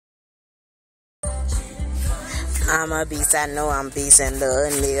I'm a beast, I know I'm beast, and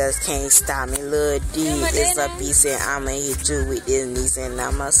little niggas can't stop me. Lil D is a beast, and I'ma hit you with this knees, and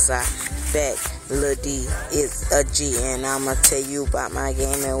I'ma side back. Lil D is a G, and I'ma tell you about my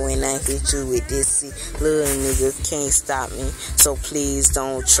game, and when I hit you with this C, little niggas can't stop me, so please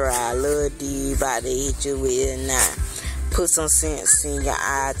don't try. Lil D about to hit you with a 9. Put some sense in your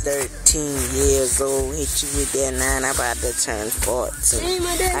eye, 13 years old, hit you with that 9, I'm about to turn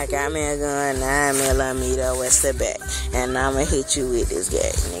 14. I got me a gun, 9mm, what's the back, and I'ma hit you with this guy,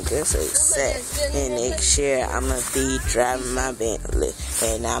 nigga, so set. And next year, I'ma be driving my Bentley,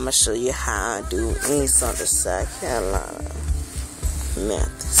 and I'ma show you how I do in South Carolina.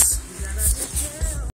 Memphis.